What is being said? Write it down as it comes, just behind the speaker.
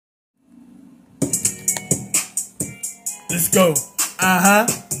Let's go.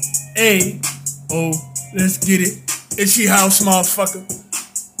 Hey. Oh, let's get it. Itchy house, motherfucker.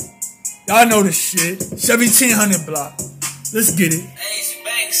 Y'all know this shit. 1700 block. Let's get it.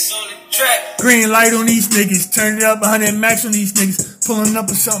 Green light on these niggas. Turn it up 100 max on these niggas. Pulling up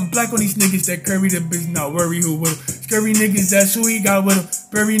with something black on these niggas that curry the bitch. Not worry who with him. Scurry niggas, that's who he got with him.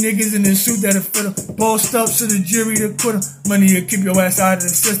 Bury niggas in the suit that'll fit him. Bossed up to the jury to quit him. Money will keep your ass out of the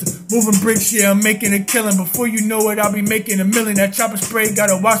system. Moving bricks, yeah, I'm making a killing. Before you know it, I'll be making a million. That chopper spray,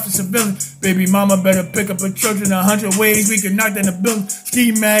 gotta watch the civilians. Baby mama better pick up her children 100 ways we can knock down the building.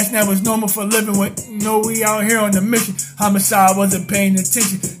 Ski mask now is normal for living with. We out here on the mission. Homicide wasn't paying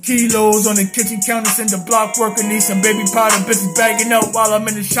attention. Kilos on the kitchen counter, send the block worker. Need some baby powder, bitches bagging up while I'm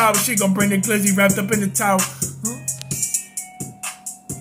in the shower. She gon' bring the glizzy wrapped up in the towel.